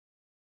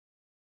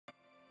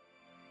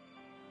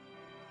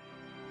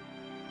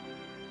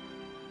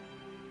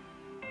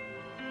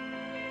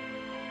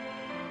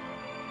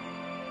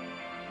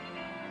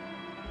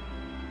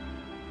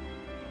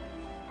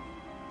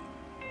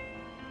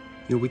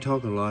We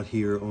talk a lot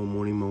here on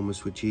Morning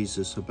Moments with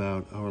Jesus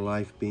about our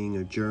life being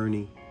a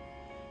journey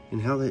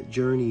and how that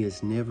journey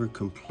is never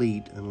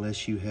complete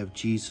unless you have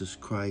Jesus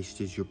Christ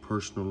as your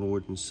personal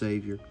Lord and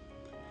Savior.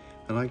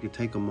 I'd like to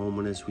take a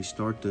moment as we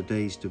start the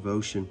day's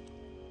devotion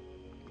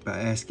by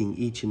asking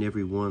each and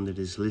every one that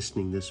is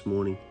listening this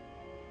morning,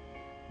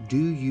 do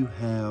you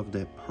have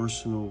that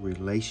personal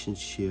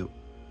relationship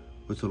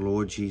with the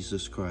Lord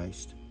Jesus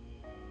Christ?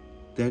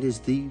 That is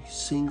the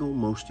single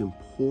most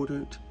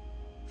important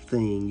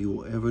thing you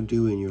will ever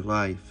do in your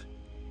life,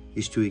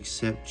 is to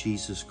accept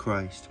Jesus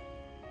Christ.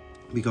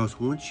 Because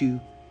once you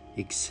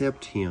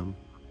accept Him,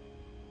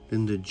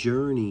 then the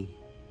journey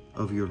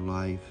of your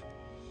life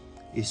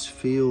is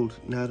filled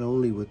not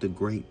only with the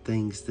great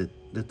things that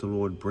the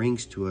Lord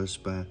brings to us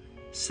by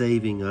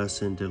saving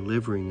us and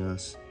delivering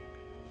us,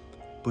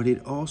 but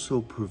it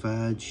also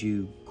provides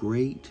you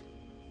great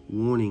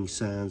warning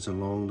signs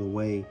along the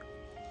way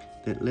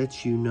that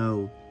lets you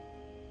know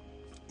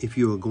if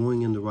you are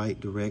going in the right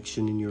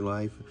direction in your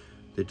life,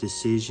 the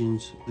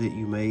decisions that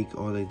you make,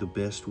 are they the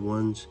best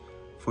ones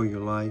for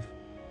your life?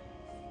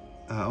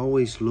 I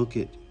always look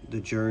at the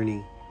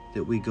journey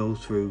that we go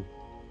through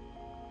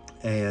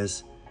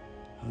as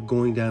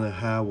going down a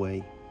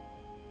highway,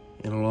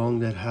 and along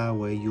that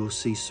highway you'll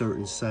see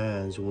certain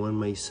signs. One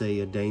may say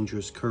a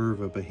dangerous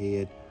curve up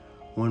ahead.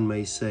 One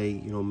may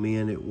say,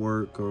 men at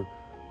work or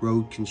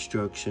road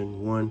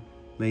construction. One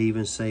may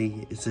even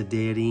say it's a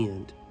dead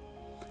end.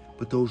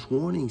 But those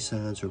warning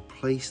signs are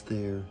placed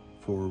there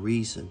for a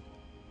reason.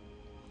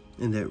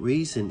 And that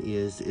reason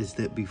is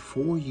that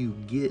before you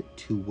get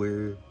to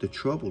where the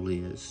trouble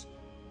is,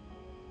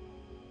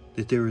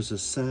 that there is a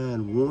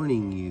sign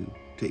warning you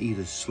to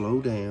either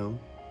slow down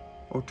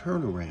or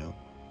turn around.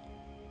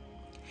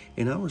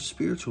 And our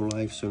spiritual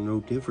lives are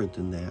no different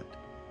than that.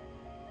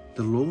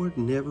 The Lord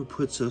never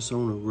puts us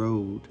on a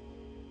road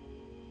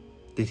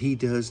that He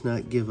does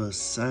not give us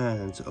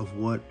signs of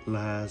what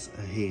lies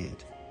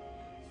ahead.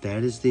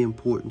 That is the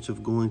importance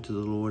of going to the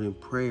Lord in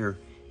prayer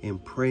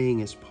and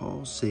praying, as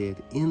Paul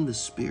said, in the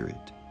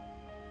Spirit,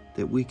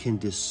 that we can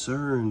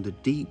discern the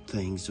deep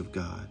things of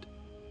God.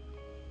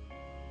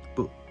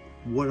 But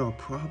what our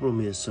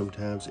problem is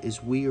sometimes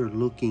is we are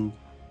looking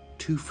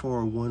too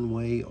far one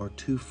way or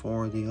too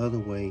far the other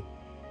way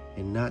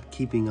and not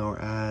keeping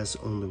our eyes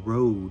on the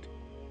road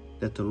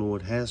that the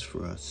Lord has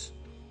for us.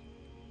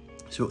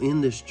 So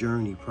in this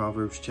journey,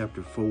 Proverbs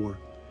chapter 4,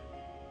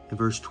 in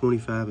verse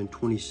 25 and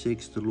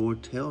 26, the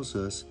Lord tells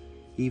us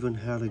even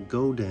how to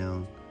go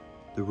down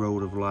the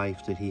road of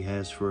life that He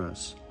has for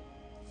us.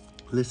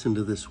 Listen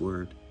to this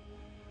word.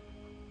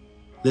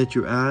 Let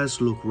your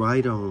eyes look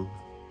right on,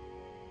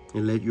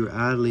 and let your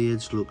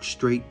eyelids look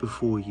straight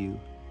before you.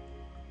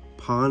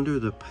 Ponder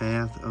the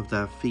path of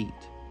thy feet,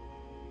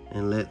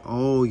 and let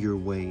all your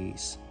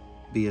ways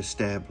be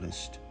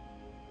established.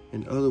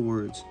 In other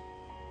words,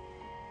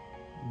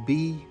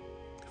 be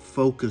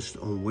focused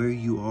on where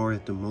you are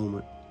at the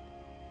moment.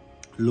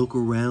 Look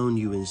around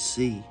you and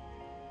see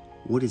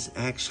what is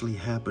actually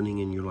happening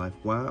in your life.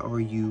 Why are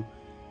you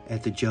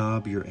at the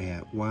job you're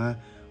at? Why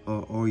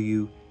are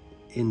you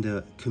in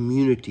the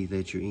community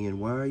that you're in?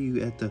 Why are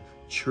you at the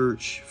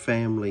church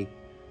family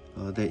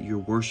that you're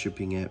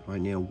worshiping at right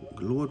now?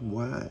 Lord,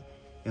 why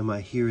am I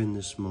here in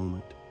this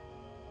moment?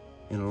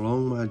 And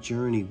along my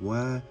journey,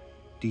 why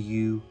do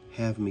you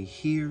have me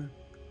here?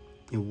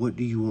 And what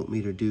do you want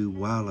me to do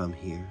while I'm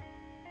here?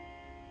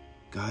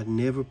 God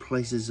never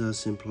places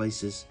us in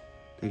places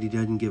that He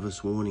doesn't give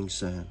us warning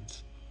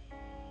signs.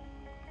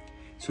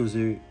 So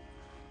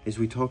as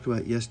we talked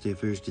about yesterday,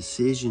 if there's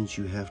decisions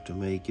you have to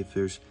make, if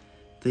there's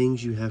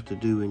things you have to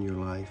do in your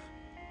life,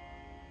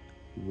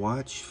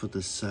 watch for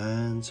the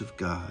signs of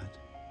God,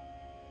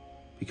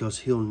 because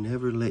He'll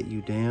never let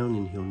you down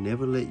and He'll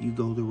never let you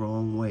go the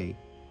wrong way.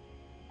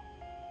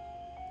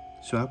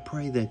 So I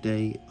pray that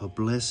day a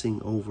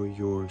blessing over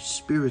your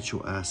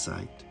spiritual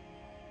eyesight,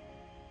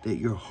 that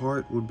your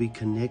heart would be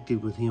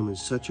connected with Him in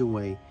such a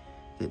way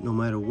that no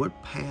matter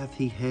what path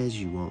He has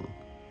you on,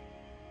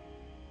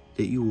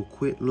 that you will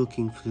quit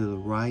looking to the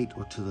right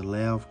or to the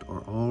left or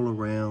all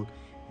around,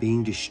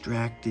 being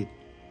distracted.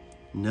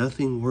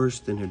 Nothing worse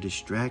than a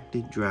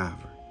distracted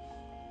driver.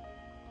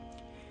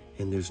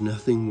 And there's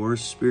nothing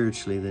worse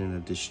spiritually than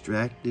a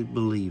distracted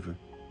believer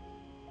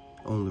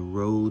on the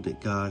road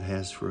that God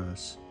has for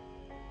us.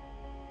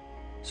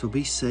 So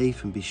be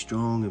safe and be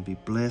strong and be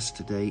blessed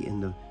today in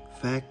the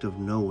fact of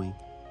knowing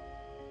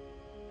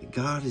that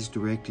God has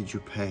directed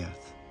your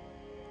path.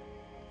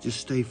 Just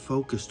stay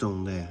focused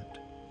on that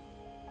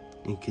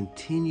and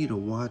continue to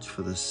watch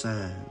for the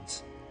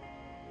signs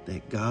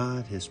that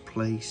God has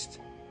placed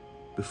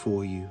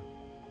before you.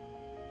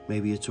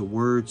 Maybe it's a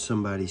word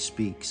somebody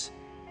speaks.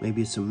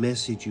 Maybe it's a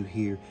message you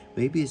hear.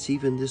 Maybe it's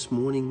even this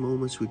morning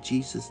moments with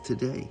Jesus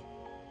today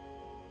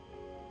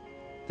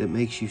that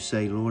makes you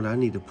say, Lord, I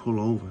need to pull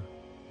over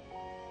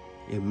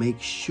and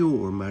make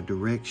sure my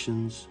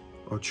directions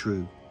are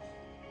true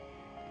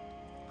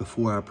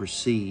before I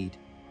proceed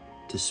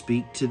to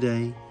speak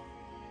today,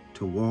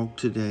 to walk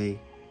today,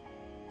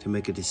 to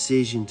make a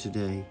decision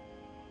today,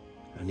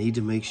 I need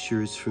to make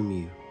sure it's from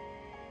you.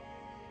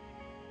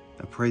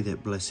 I pray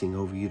that blessing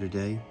over you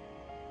today.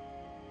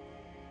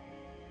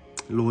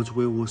 Lord's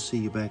will, we'll see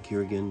you back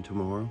here again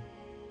tomorrow.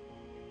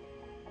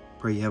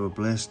 Pray you have a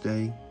blessed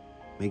day.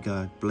 May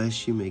God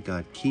bless you. May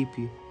God keep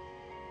you.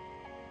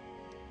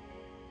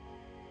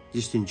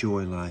 Just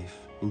enjoy life.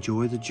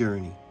 Enjoy the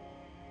journey.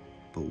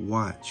 But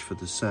watch for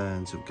the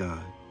signs of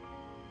God.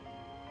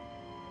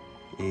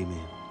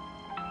 Amen.